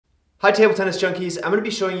Hi table tennis junkies, I'm going to be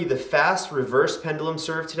showing you the fast reverse pendulum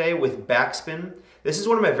serve today with backspin. This is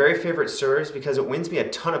one of my very favorite serves because it wins me a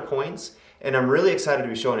ton of points and I'm really excited to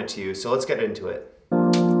be showing it to you, so let's get into it.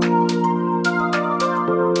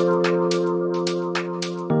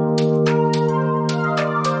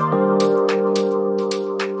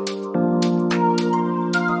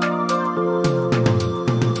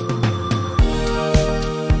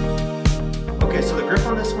 Okay, so the grip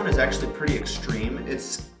on this one is actually pretty extreme.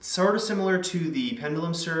 It's sort of similar to the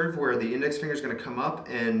pendulum serve where the index finger is going to come up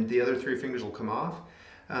and the other three fingers will come off.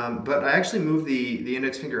 But I actually moved the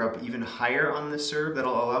index finger up even higher on this serve.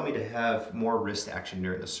 That'll allow me to have more wrist action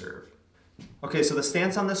during the serve. Okay, so the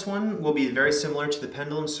stance on this one will be very similar to the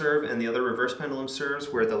pendulum serve and the other reverse pendulum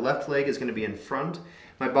serves where the left leg is going to be in front.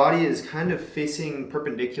 My body is kind of facing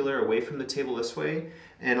perpendicular away from the table this way,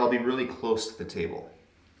 and I'll be really close to the table.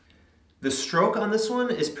 The stroke on this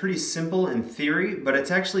one is pretty simple in theory, but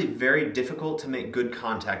it's actually very difficult to make good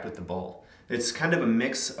contact with the ball. It's kind of a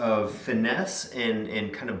mix of finesse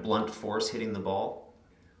and kind of blunt force hitting the ball.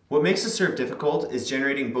 What makes the serve difficult is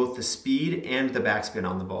generating both the speed and the backspin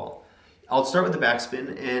on the ball. I'll start with the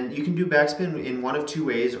backspin, and you can do backspin in one of two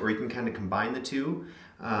ways, or you can kind of combine the two.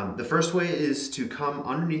 The first way is to come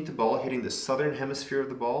underneath the ball, hitting the southern hemisphere of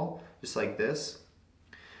the ball, just like this.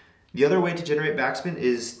 The other way to generate backspin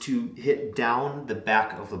is to hit down the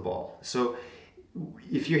back of the ball. So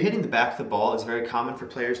if you're hitting the back of the ball, it's very common for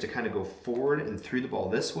players to kind of go forward and through the ball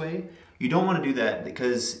this way. You don't want to do that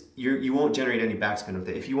because you won't generate any backspin with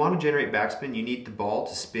it. If you want to generate backspin, you need the ball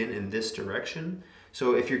to spin in this direction.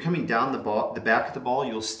 So if you're coming down the back of the ball,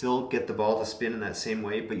 you'll still get the ball to spin in that same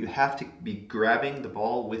way, but you have to be grabbing the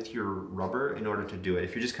ball with your rubber in order to do it.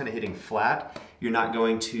 If you're just kind of hitting flat, you're not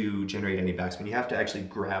going to generate any backspin. You have to actually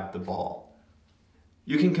grab the ball.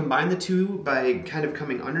 You can combine the two by kind of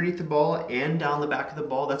coming underneath the ball and down the back of the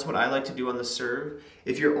ball. That's what I like to do on the serve.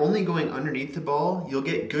 If you're only going underneath the ball, you'll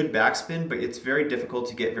get good backspin, but it's very difficult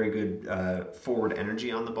to get very good forward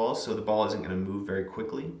energy on the ball, so the ball isn't going to move very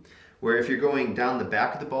quickly. Where if you're going down the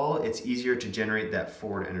back of the ball, it's easier to generate that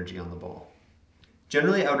forward energy on the ball.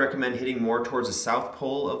 Generally, I would recommend hitting more towards the south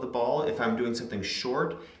pole of the ball if I'm doing something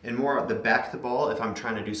short, and more at the back of the ball if I'm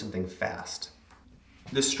trying to do something fast.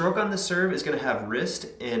 The stroke on the serve is going to have wrist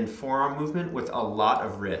and forearm movement with a lot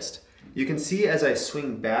of wrist. You can see as I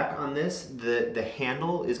swing back on this, the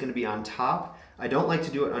handle is going to be on top. I don't like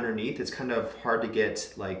to do it underneath. It's kind of hard to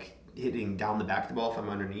get like hitting down the back of the ball if I'm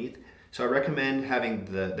underneath. So I recommend having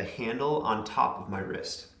the handle on top of my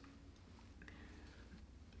wrist.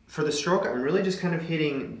 For the stroke, I'm really just kind of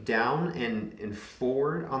hitting down and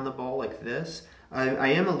forward on the ball like this. I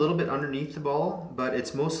am a little bit underneath the ball, but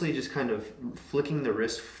it's mostly just kind of flicking the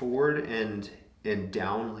wrist forward and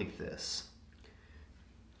down like this.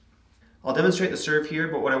 I'll demonstrate the serve here,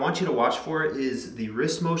 but what I want you to watch for is the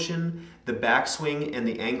wrist motion, the backswing, and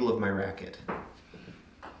the angle of my racket.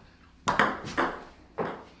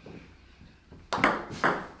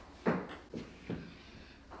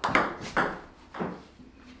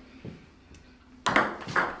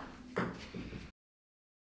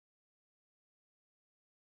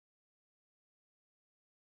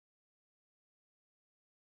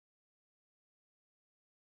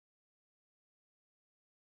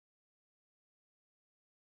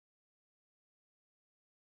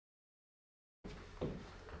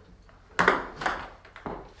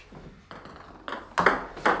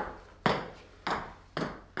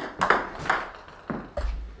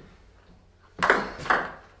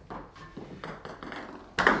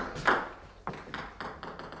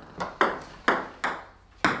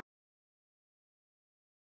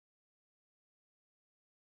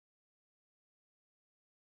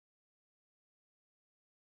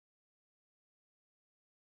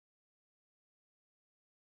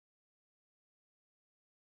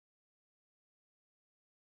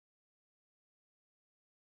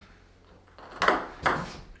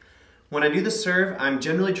 When I do the serve, I'm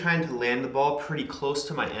generally trying to land the ball pretty close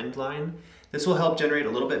to my end line. This will help generate a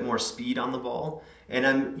little bit more speed on the ball, and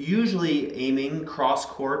I'm usually aiming cross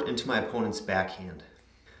court into my opponent's backhand.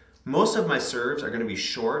 Most of my serves are going to be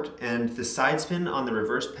short, and the side spin on the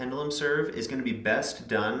reverse pendulum serve is going to be best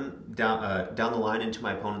done down the line into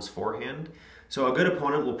my opponent's forehand. So a good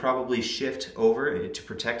opponent will probably shift over to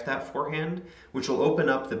protect that forehand, which will open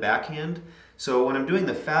up the backhand. So when I'm doing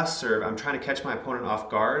the fast serve, I'm trying to catch my opponent off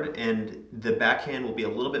guard, and the backhand will be a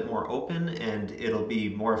little bit more open, and it'll be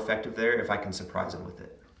more effective there if I can surprise him with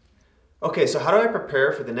it. Okay, so how do I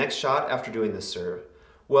prepare for the next shot after doing this serve?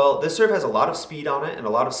 Well, this serve has a lot of speed on it and a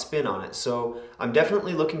lot of spin on it, so I'm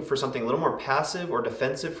definitely looking for something a little more passive or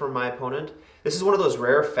defensive from my opponent. This is one of those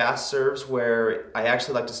rare fast serves where I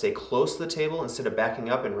actually like to stay close to the table instead of backing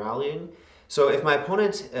up and rallying. So if my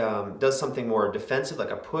opponent does something more defensive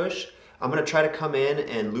like a push, I'm going to try to come in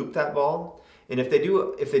and loop that ball. And if they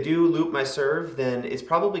do loop my serve, then it's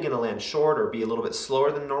probably going to land short or be a little bit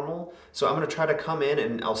slower than normal. So I'm going to try to come in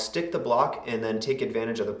and I'll stick the block and then take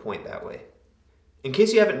advantage of the point that way. In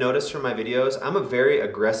case you haven't noticed from my videos, I'm a very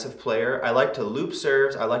aggressive player. I like to loop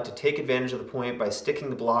serves. I like to take advantage of the point by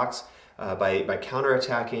sticking the blocks, by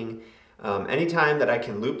counterattacking. Anytime that I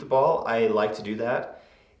can loop the ball, I like to do that.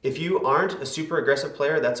 If you aren't a super aggressive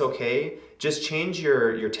player, that's okay. Just change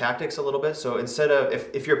your tactics a little bit. So instead of,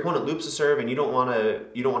 if your opponent loops a serve and you don't want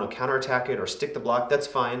to counterattack it or stick the block, that's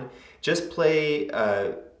fine. Just play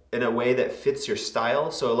in a way that fits your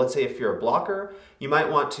style. So let's say if you're a blocker, you might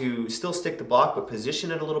want to still stick the block but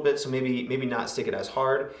position it a little bit, so maybe not stick it as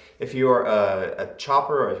hard. If you're a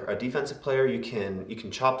chopper or a defensive player, you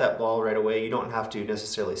can chop that ball right away. You don't have to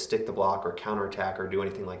necessarily stick the block or counterattack or do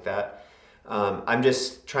anything like that. I'm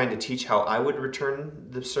just trying to teach how I would return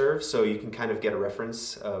the serve so you can kind of get a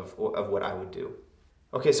reference of what I would do.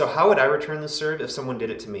 Okay, so how would I return the serve if someone did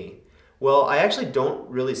it to me? Well, I actually don't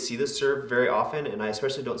really see this serve very often, and I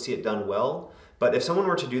especially don't see it done well. But if someone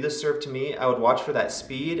were to do this serve to me, I would watch for that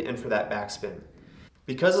speed and for that backspin.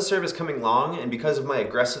 Because the serve is coming long and because of my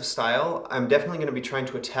aggressive style, I'm definitely going to be trying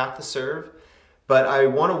to attack the serve, but I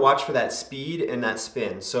want to watch for that speed and that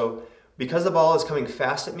spin. So because the ball is coming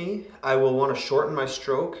fast at me, I will want to shorten my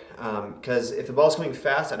stroke, because if the ball is coming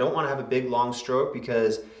fast, I don't want to have a big long stroke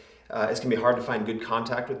because it's going to be hard to find good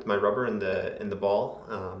contact with my rubber in the ball.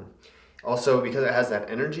 Also, because it has that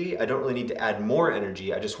energy, I don't really need to add more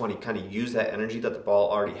energy. I just want to kind of use that energy that the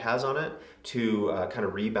ball already has on it to kind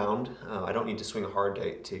of rebound. I don't need to swing hard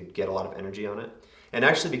to get a lot of energy on it. And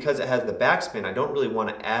actually, because it has the backspin, I don't really want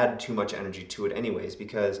to add too much energy to it anyways,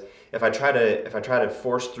 because if I try to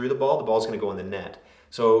force through the ball's going to go in the net.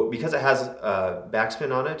 So because it has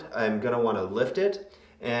backspin on it, I'm going to want to lift it,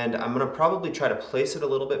 and I'm going to probably try to place it a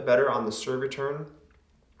little bit better on the serve return,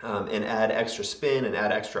 and add extra spin and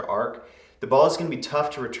add extra arc. The ball is going to be tough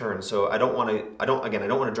to return, so I don't want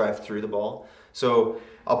to drive through the ball. So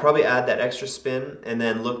I'll probably add that extra spin and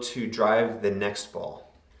then look to drive the next ball.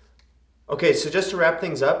 Okay, so just to wrap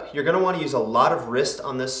things up, you're going to want to use a lot of wrist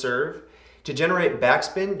on this serve. To generate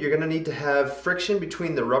backspin, you're going to need to have friction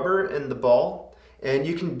between the rubber and the ball. And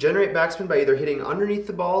you can generate backspin by either hitting underneath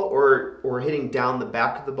the ball or hitting down the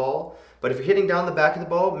back of the ball. But if you're hitting down the back of the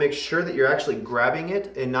ball, make sure that you're actually grabbing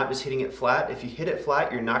it and not just hitting it flat. If you hit it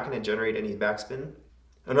flat, you're not going to generate any backspin.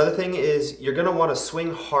 Another thing is you're going to want to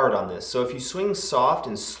swing hard on this. So if you swing soft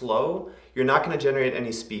and slow, you're not going to generate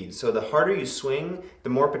any speed. So the harder you swing, the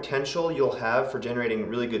more potential you'll have for generating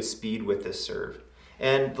really good speed with this serve.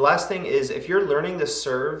 And the last thing is, if you're learning this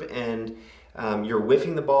serve and you're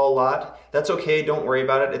whiffing the ball a lot, that's okay, don't worry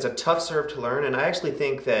about it. It's a tough serve to learn, and I actually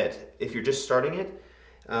think that if you're just starting it,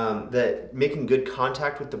 that making good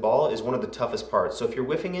contact with the ball is one of the toughest parts. So if you're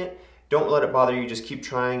whiffing it, don't let it bother you, just keep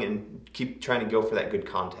trying to go for that good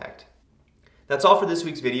contact. That's all for this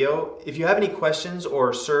week's video. If you have any questions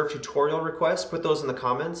or serve tutorial requests, put those in the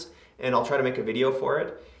comments and I'll try to make a video for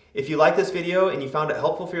it. If you like this video and you found it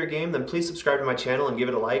helpful for your game, then please subscribe to my channel and give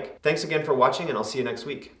it a like. Thanks again for watching, and I'll see you next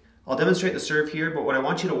week. I'll demonstrate the serve here, but what I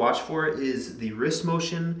want you to watch for is the wrist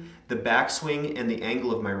motion, the backswing, and the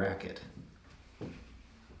angle of my racket.